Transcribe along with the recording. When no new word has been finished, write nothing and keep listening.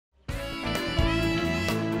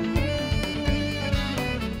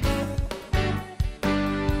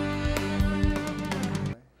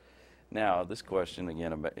Now, this question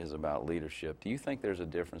again is about leadership. Do you think there's a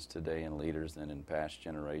difference today in leaders than in past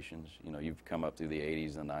generations? You know, you've come up through the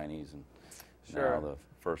 80s and 90s and now the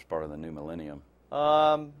first part of the new millennium.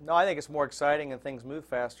 No, I think it's more exciting and things move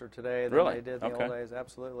faster today than Really? they did in the old days,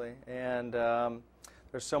 absolutely. And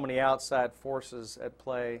there's so many outside forces at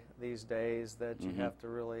play these days that you have to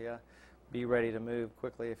really be ready to move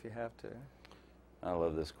quickly if you have to. I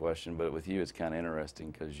love this question, but with you it's kind of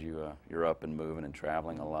interesting because you're up and moving and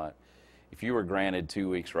traveling a lot. If you were granted 2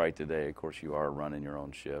 weeks right today, of course you are running your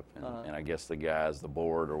own ship, and I guess the guys, the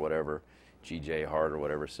board or whatever, GJ Hart or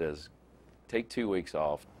whatever says, take 2 weeks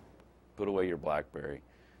off, put away your BlackBerry,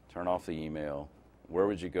 turn off the email. Where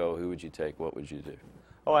would you go? Who would you take? What would you do?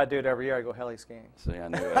 Oh, I do it every year. I go heli skiing. See, I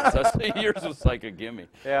knew that. So yours was like a gimme.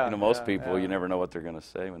 Yeah, you know, most people, you never know what they're going to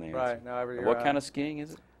say when they answer. Right. No, every year. What kind of skiing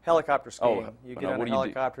is it? Helicopter skiing. Oh, you get on a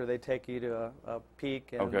helicopter, they take you to a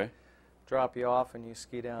peak and drop you off, and you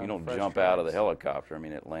ski down. You don't jump out of the helicopter. I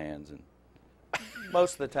mean, it lands. And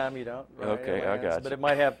most of the time you don't. Right? Okay, I got you. But it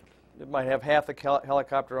might have half the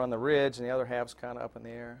helicopter on the ridge, and the other half's kind of up in the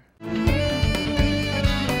air.